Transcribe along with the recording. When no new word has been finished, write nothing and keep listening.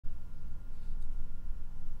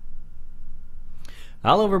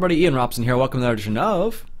Hello everybody, Iain Robson here. Welcome to another edition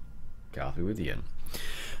of Coffee with Iain.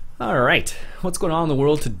 Alright, what's going on in the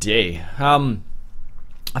world today?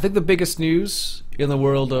 I think the biggest news in the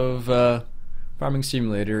world of Farming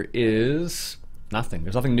Simulator is nothing.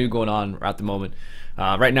 There's nothing new going on at the moment.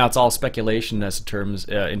 Right now it's all speculation as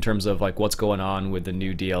in terms of like what's going on with the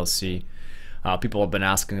new DLC. People have been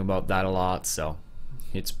asking about that a lot, so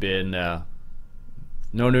it's been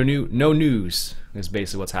no news is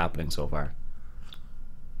basically what's happening so far.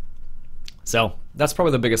 So that's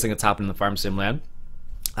probably the biggest thing that's happened in the Farm Sim land.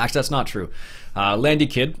 Actually, that's not true. Landy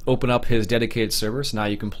Kid opened up his dedicated server, so now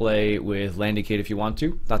you can play with Landy Kid if you want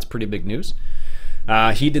to. That's pretty big news.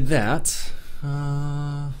 He did that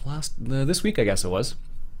this week, I guess it was.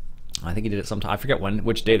 I think he did it sometime. I forget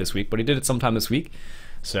which day this week, but he did it sometime this week.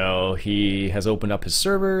 So he has opened up his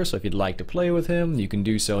server. So if you'd like to play with him, you can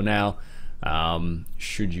do so now,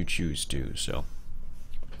 should you choose to. So.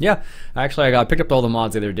 Yeah, actually I picked up all the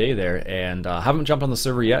mods the other day there, and I haven't jumped on the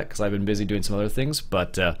server yet because I've been busy doing some other things,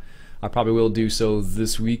 but I probably will do so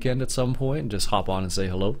this weekend at some point and just hop on and say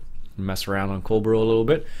hello and mess around on Coldborough a little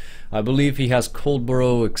bit. I believe he has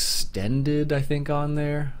Coldborough Extended, I think, on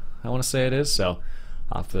there. I want to say it is, so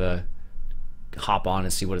I'll have to hop on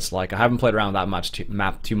and see what it's like. I haven't played around that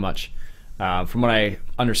map too much. From what I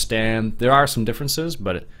understand, there are some differences,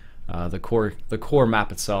 but the core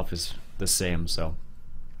map itself is the same, so...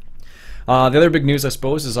 the other big news, I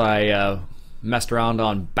suppose, is I messed around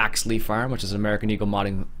on Baxley Farm, which is an American Eagle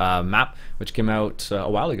modding map, which came out a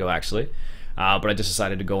while ago, actually. But I just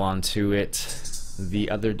decided to go on to it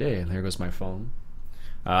the other day. And there goes my phone.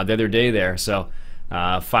 The other day there, so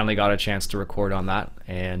finally got a chance to record on that.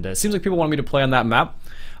 And it seems like people want me to play on that map.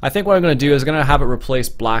 I think what I'm going to do is I'm going to have it replace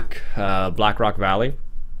Black Rock Valley.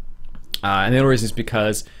 And the only reason is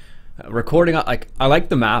because recording, I like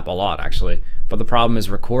the map a lot, actually. But the problem is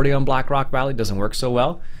recording on Black Rock Valley doesn't work so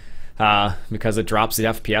well because it drops the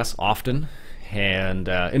FPS often. And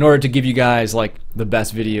in order to give you guys like the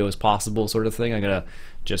best videos possible, sort of thing, I'm gonna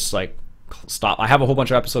just like stop. I have a whole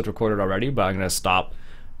bunch of episodes recorded already, but I'm gonna stop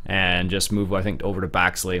and just move, I think, over to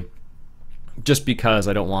Baxley, just because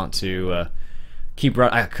I don't want to keep.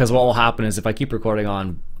 Because what will happen is if I keep recording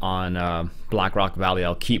on Black Rock Valley,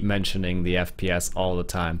 I'll keep mentioning the FPS all the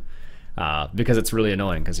time. Because it's really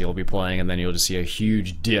annoying because you'll be playing and then you'll just see a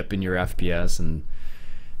huge dip in your FPS, and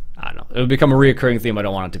I don't know, it'll become a reoccurring theme I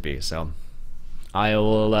don't want it to be, so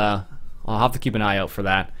I'll have to keep an eye out for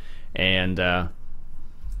that, and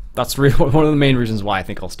that's really one of the main reasons why I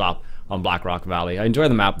think I'll stop on Black Rock Valley. I enjoy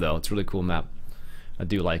the map though, it's a really cool map. I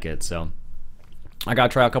do like it, so I gotta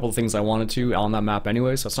try a couple of things I wanted to on that map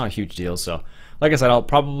anyway, so it's not a huge deal. So like I said,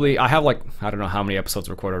 I have like, I don't know how many episodes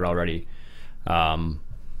recorded already.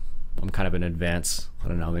 I'm kind of in advance. I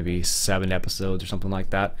don't know, maybe 7 episodes or something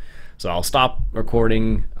like that. So I'll stop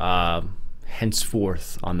recording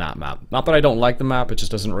henceforth on that map. Not that I don't like the map, it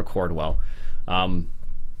just doesn't record well.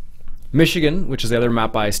 Michigan, which is the other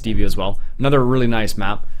map by Stevie as well, another really nice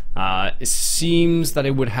map. It seems that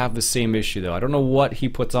it would have the same issue though. I don't know what he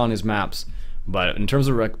puts on his maps, but in terms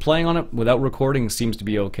of playing on it without recording seems to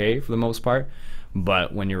be okay for the most part.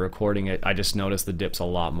 But when you're recording it, I just notice the dips a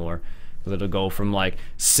lot more. It'll go from like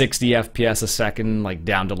 60 FPS a second like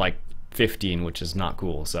down to like 15, which is not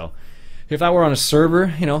cool. So if that were on a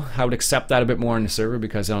server, you know, I would accept that a bit more on a server,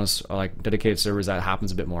 because on like dedicated servers that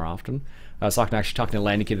happens a bit more often. I was actually talking to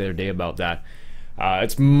Landy Kid the other day about that.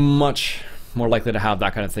 It's much more likely to have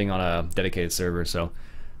that kind of thing on a dedicated server. So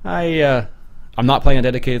I'm not playing a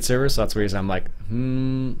dedicated server, so that's the reason I'm like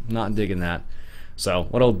not digging that. So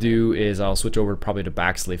what I'll do is I'll switch over probably to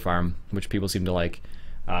Baxley Farm, which people seem to like.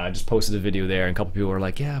 I just posted a video there, and a couple people were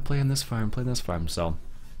like, yeah, play on this farm, so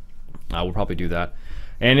we'll probably do that.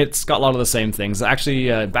 And it's got a lot of the same things. Actually,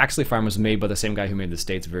 Baxley Farm was made by the same guy who made the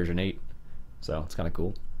States version 8, so it's kind of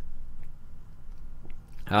cool.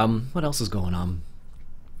 What else is going on?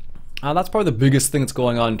 That's probably the biggest thing that's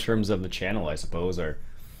going on in terms of the channel, I suppose, or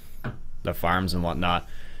the farms and whatnot,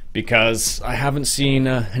 because I haven't seen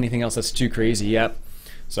anything else that's too crazy yet.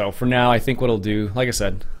 So for now, I think what I'll do, like I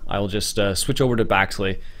said, I'll just switch over to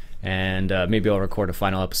Baxley, and maybe I'll record a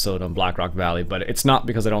final episode on Black Rock Valley, but it's not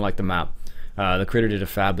because I don't like the map. The creator did a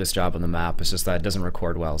fabulous job on the map, it's just that it doesn't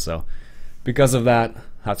record well, so because of that,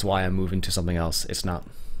 that's why I'm moving to something else.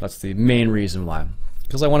 That's the main reason why.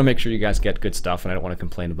 Because I want to make sure you guys get good stuff, and I don't want to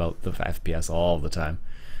complain about the FPS all the time.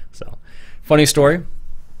 So, funny story.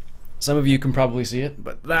 Some of you can probably see it,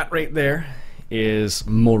 but that right there is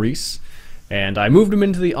Maurice. And I moved him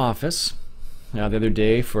into the office the other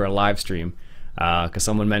day for a live stream because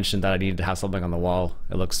someone mentioned that I needed to have something on the wall.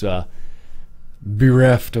 It looks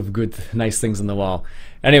bereft of good, nice things on the wall.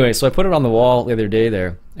 Anyway, so I put it on the wall the other day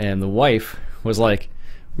there, and the wife was like,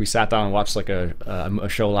 we sat down and watched like a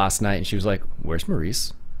show last night, and she was like, "Where's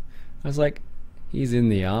Maurice?" I was like, "He's in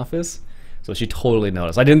the office." So she totally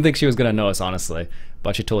noticed. I didn't think she was gonna notice, honestly,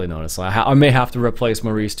 but she totally noticed. So I may have to replace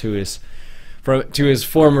Maurice to his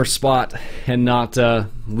former spot and not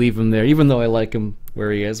leave him there, even though I like him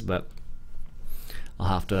where he is. But I'll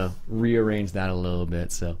have to rearrange that a little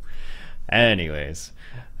bit. So, anyways,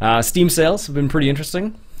 Steam sales have been pretty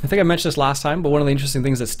interesting. I think I mentioned this last time, but one of the interesting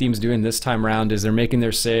things that Steam's doing this time around is they're making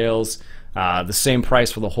their sales the same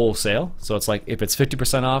price for the whole sale. So it's like if it's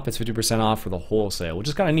 50% off, it's 50% off for the whole sale, which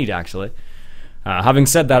is kind of neat, actually. Having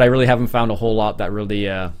said that, I really haven't found a whole lot that really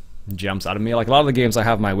jumps out of me. Like a lot of the games I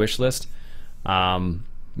have on my wish list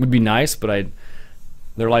would be nice, but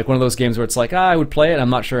they're like one of those games where it's like, I would play it, I'm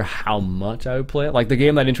not sure how much I would play it. Like the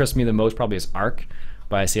game that interests me the most probably is Ark,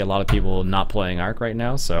 but I see a lot of people not playing Ark right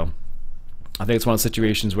now, so I think it's one of the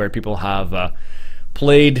situations where people have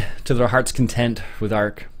played to their heart's content with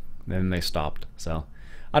Ark, then they stopped. So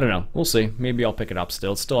I don't know. We'll see. Maybe I'll pick it up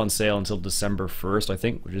still. It's still on sale until December 1st, I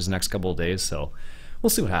think, which is the next couple of days. So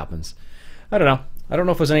we'll see what happens. I don't know. I don't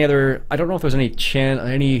know if there's any other. I don't know if there's any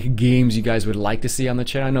games you guys would like to see on the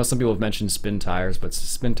channel. I know some people have mentioned Spin Tires, but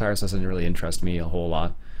Spin Tires doesn't really interest me a whole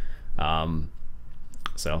lot.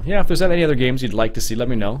 So yeah, if there's any other games you'd like to see, let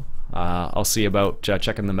me know. I'll see about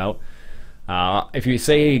checking them out. If you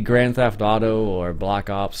say Grand Theft Auto or Black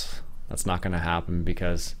Ops, that's not going to happen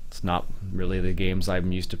because it's not really the games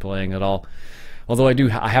I'm used to playing at all. Although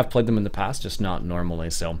I have played them in the past, just not normally.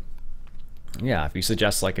 So yeah, if you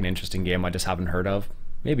suggest like an interesting game I just haven't heard of,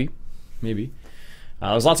 maybe.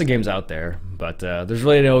 There's lots of games out there, but there's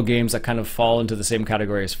really no games that kind of fall into the same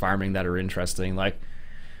category as farming that are interesting. Like,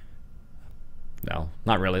 no,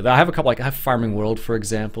 not really. I have a couple, like I have Farming World, for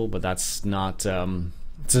example, but that's not.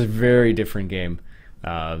 It's a very different game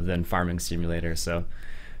than Farming Simulator. So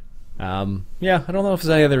yeah, I don't know if there's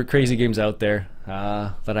any other crazy games out there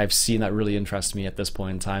that I've seen that really interest me at this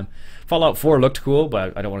point in time. Fallout 4 looked cool,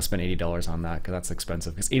 but I don't want to spend $80 on that because that's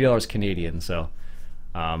expensive. It's $80 Canadian, so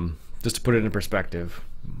just to put it in perspective.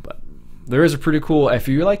 But there is a pretty cool. If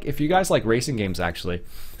you guys like racing games, actually,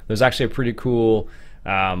 there's actually a pretty cool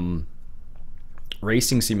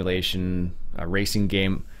racing simulation, racing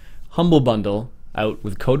game, Humble Bundle out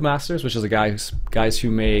with Codemasters, which is the guys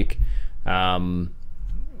who make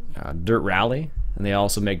Dirt Rally, and they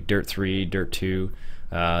also make Dirt 3, Dirt 2.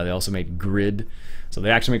 They also make Grid. So they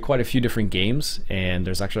actually make quite a few different games, and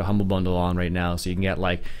there's actually a Humble Bundle on right now, so you can get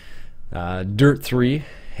like Dirt 3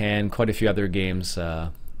 and quite a few other games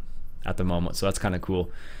at the moment. So that's kind of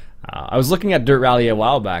cool. I was looking at Dirt Rally a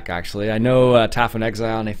while back, actually. I know TAF and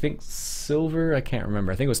Exile, and I think Silver. I can't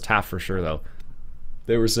remember. I think it was TAF for sure, though.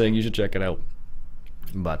 They were saying you should check it out,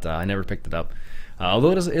 but I never picked it up.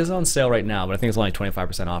 Although it is on sale right now, but I think it's only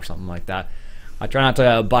 25% off, something like that. I try not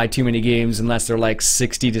to buy too many games unless they're like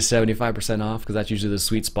 60 to 75% off, because that's usually the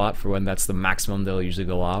sweet spot for when that's the maximum they'll usually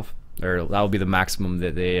go off, or that will be the maximum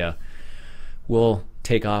that they will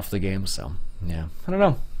take off the game. So yeah, I don't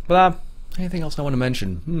know. But anything else I want to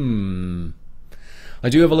mention? I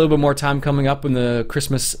do have a little bit more time coming up in the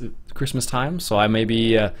Christmas time, so I may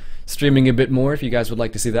be streaming a bit more. If you guys would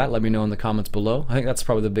like to see that, let me know in the comments below. I think that's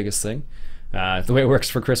probably the biggest thing. The way it works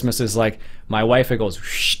for Christmas is like my wife, it goes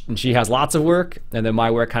whoosh, and she has lots of work, and then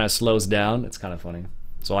my work kind of slows down. It's kind of funny.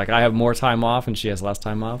 So like I have more time off and she has less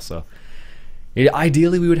time off. So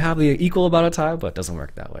ideally we would have the equal amount of time, but it doesn't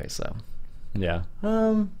work that way. So yeah.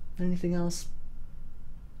 Anything else?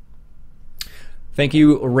 Thank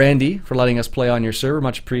you, Randy, for letting us play on your server.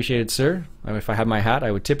 Much appreciated, sir. If I had my hat,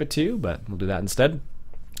 I would tip it to you, but we'll do that instead.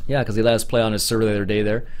 Yeah, because he let us play on his server the other day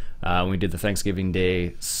there. When we did the Thanksgiving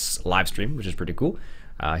Day live stream, which is pretty cool.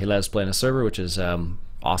 He let us play on a server, which is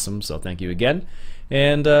awesome, so thank you again.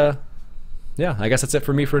 And yeah, I guess that's it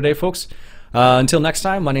for me for today, folks. Until next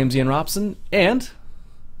time, my name's Iain Robson, and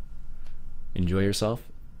enjoy yourself.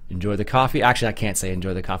 Enjoy the coffee. Actually, I can't say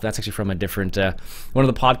enjoy the coffee. That's actually from a different, one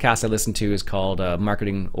of the podcasts I listen to is called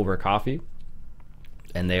Marketing Over Coffee.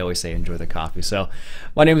 And they always say enjoy the coffee. So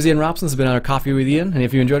my name is Iain Robson. This has been another Coffee with Iain. And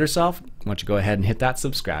if you enjoyed yourself, why don't you go ahead and hit that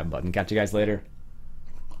subscribe button. Catch you guys later.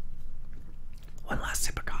 One last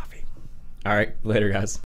sip of coffee. All right, later, guys.